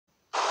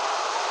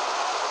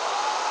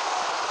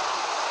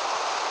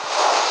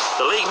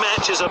The league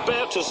match is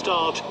about to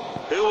start.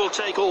 Who will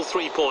take all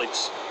 3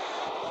 points?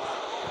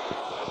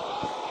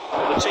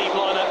 The team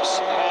lineups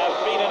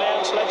have been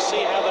announced. Let's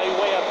see how they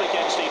weigh up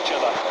against each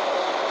other.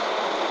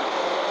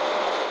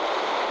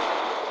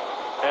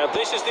 And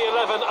this is the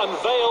 11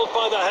 unveiled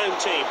by the home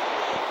team.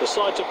 The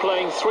sides are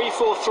playing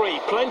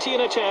 3-4-3, plenty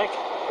in attack,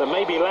 but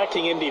maybe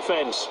lacking in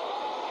defence.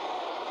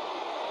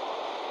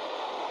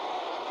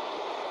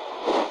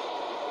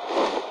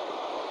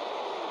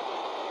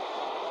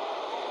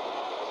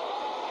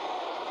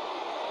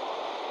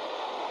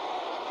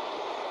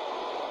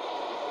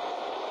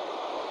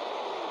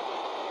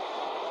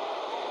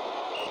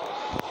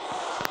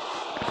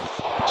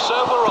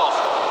 So we're off.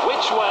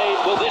 Which way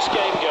will this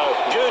game go?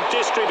 Good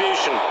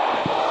distribution.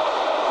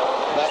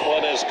 That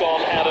one has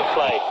gone out of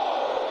play.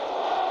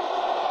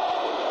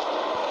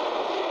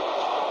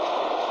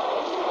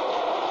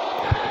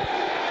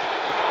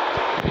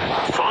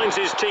 Finds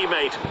his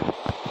teammate.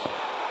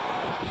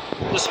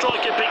 The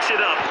striker picks it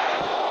up.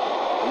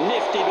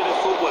 Nifty bit of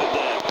footwork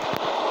there.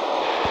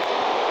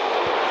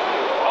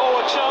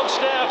 Oh, a chance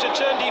now to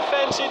turn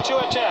defence into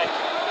attack.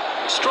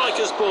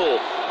 Striker's ball.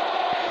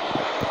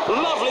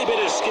 Lovely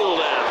bit of skill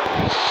there.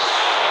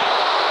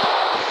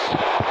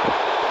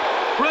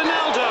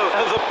 Ronaldo,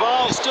 And the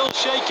bar's still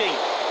shaking.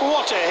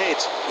 What a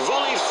hit.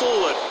 volleyed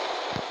forward.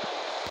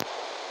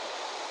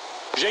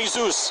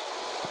 Jesus.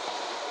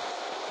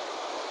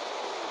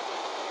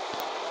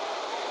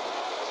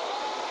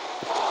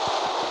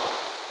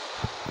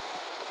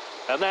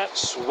 And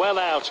that's well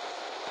out.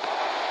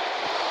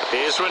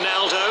 Here's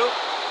Ronaldo.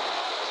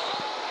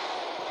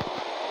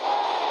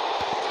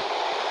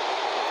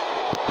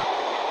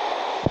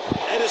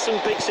 Edison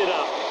picks it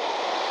up.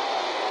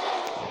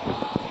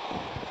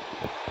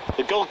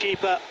 The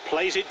goalkeeper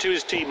plays it to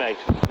his teammate.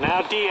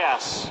 Now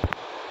Diaz.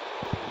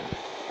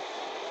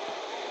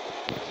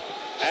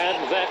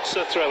 And that's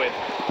a throw-in.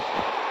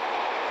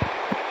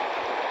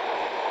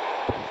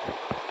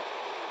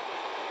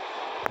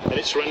 And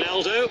it's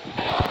Ronaldo.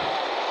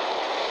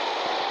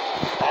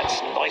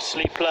 That's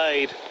nicely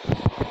played.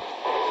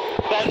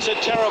 That's a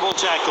terrible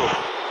tackle.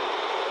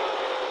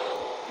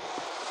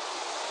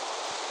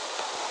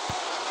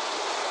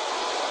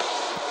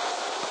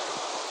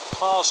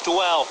 Passed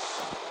well.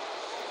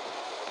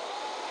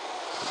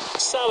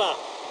 Salah.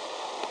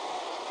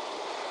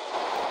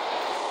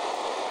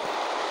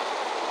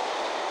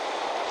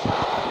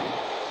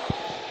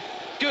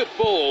 Good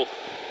ball.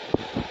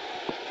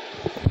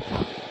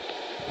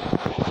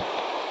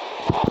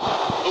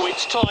 Oh,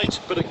 it's tight,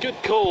 but a good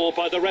call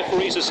by the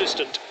referee's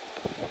assistant.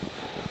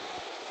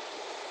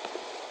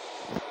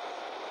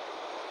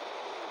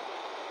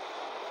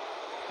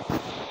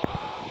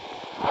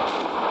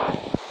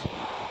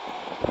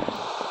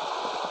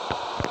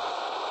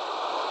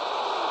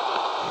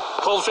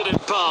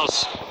 Confident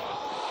pass.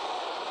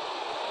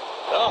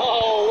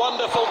 Oh,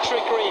 wonderful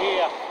trickery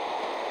here.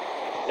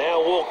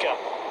 Now Walker.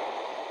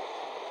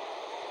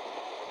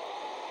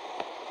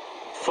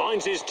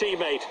 Finds his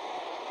teammate.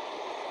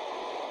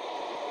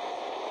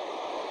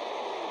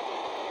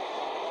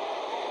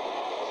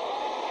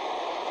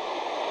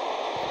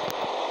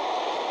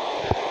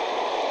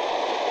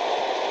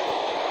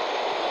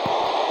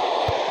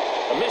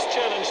 A missed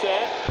challenge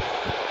there.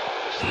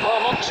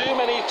 Well, not too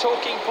many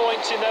talking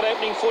points in that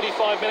opening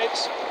 45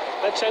 minutes.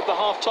 Let's hope the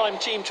half-time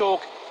team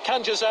talk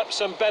conjures up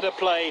some better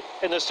play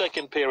in the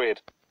second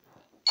period.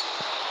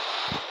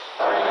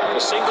 A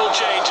single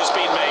change has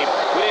been made.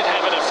 Will it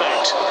have an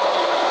effect?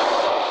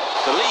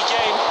 The league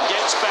game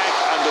gets back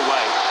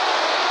underway.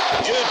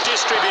 Good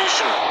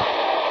distribution.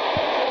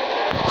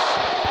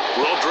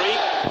 Rodri.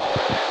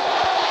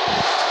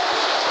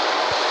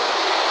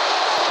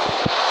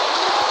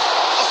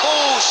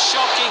 Oh,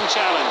 shocking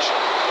challenge.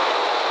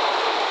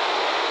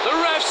 The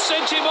ref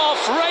sent him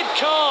off. Red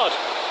card.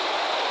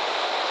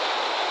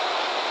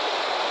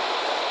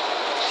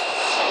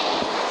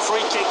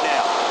 Free kick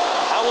now.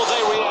 How will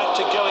they react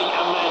to going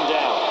a man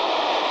down?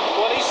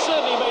 Well, he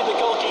certainly made the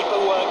goalkeeper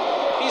work.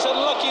 He's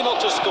unlucky not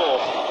to score.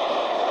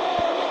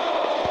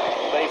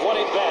 They've won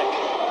it back.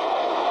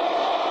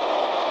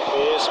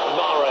 Here's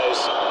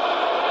Mahrez.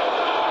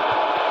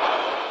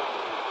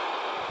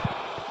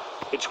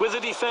 It's with the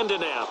defender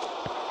now.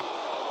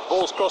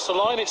 Ball's crossed the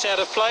line, it's out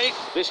of play.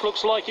 This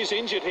looks like he's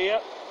injured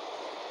here.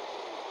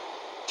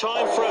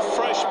 Time for a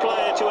fresh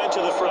player to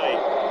enter the fray.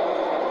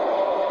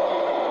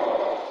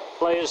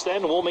 Players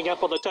then warming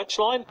up on the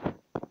touchline.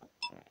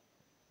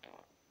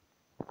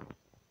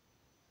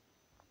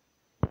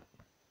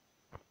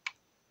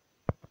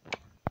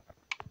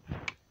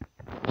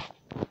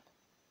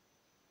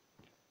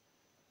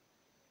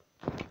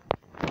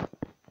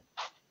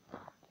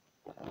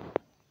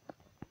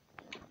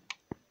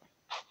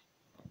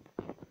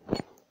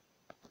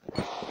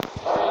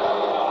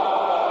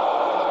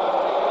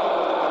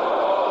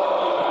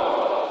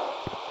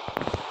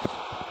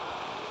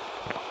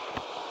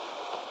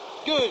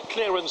 Good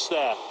clearance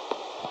there.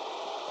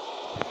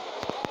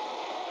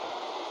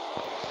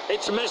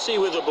 It's Messi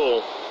with the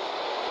ball.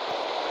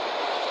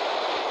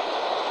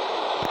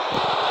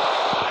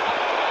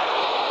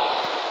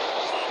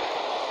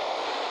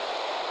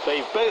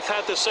 They've both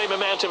had the same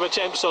amount of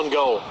attempts on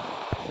goal.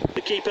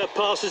 The keeper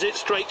passes it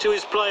straight to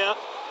his player.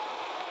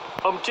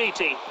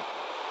 Umtiti.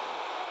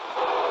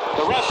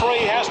 The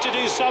referee has to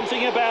do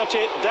something about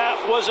it.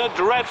 That was a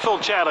dreadful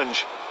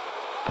challenge.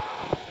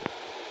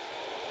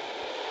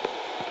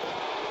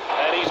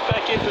 And he's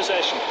back in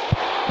possession.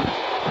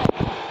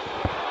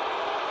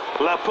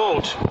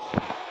 Laporte.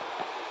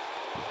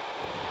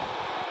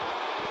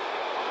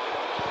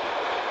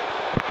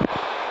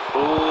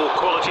 Oh,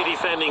 quality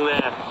defending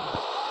there.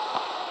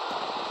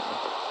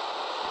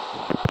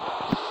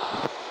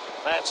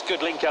 That's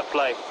good link-up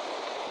play.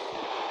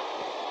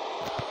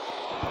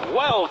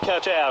 Well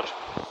cut out.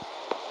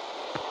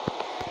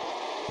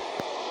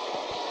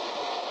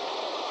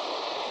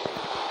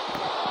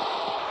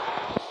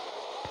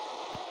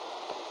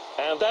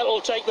 And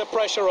that'll take the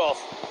pressure off.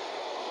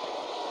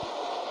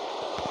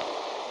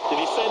 The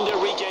defender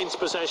regains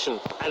possession.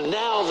 And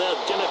now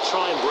they're going to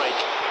try and break.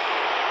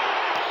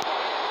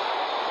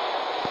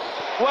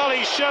 Well,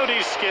 he showed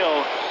his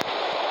skill.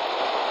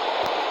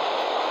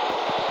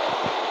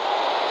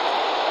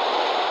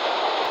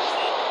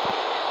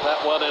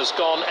 That one has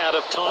gone out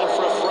of time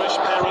for a fresh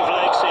pair of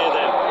legs here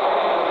then.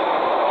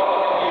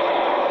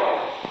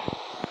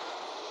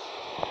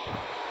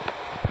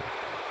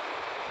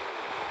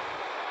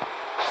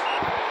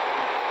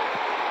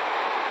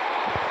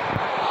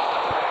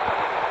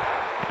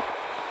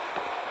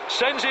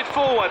 Sends it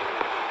forward.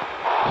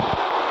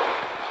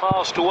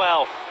 Passed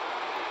well.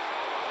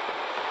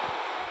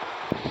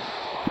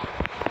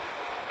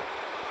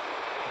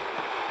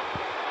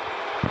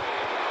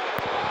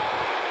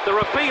 They're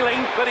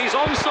appealing, but he's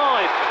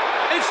onside.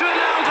 It's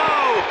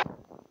Ronaldo!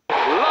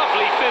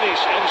 Lovely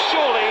finish, and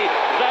surely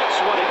that's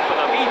what it for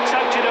them. He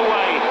tucked it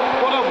away.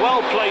 What a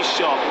well-placed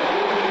shot.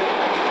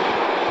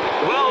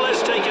 Well,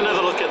 let's take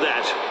another look at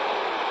that.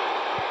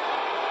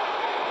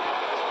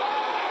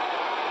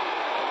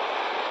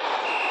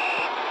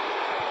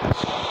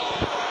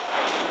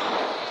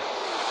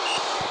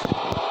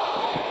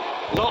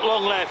 Not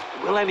long left.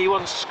 Will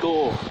anyone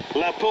score?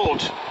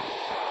 Laporte.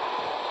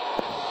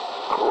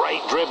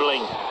 Great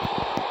dribbling.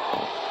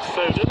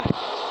 Foden.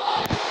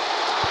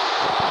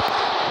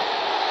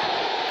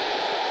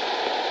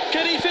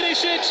 Can he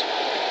finish it?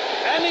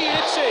 And he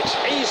hits it.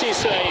 Easy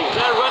save.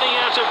 They're running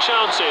out of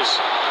chances.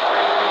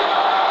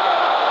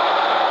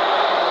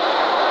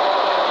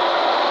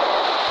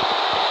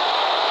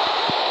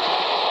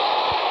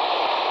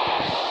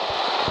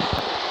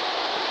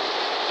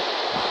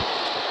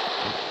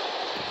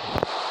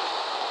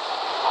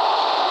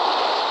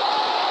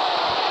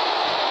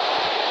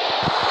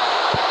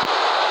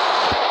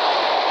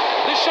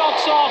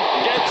 Shot's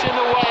on, gets in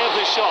the way of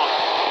the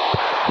shot.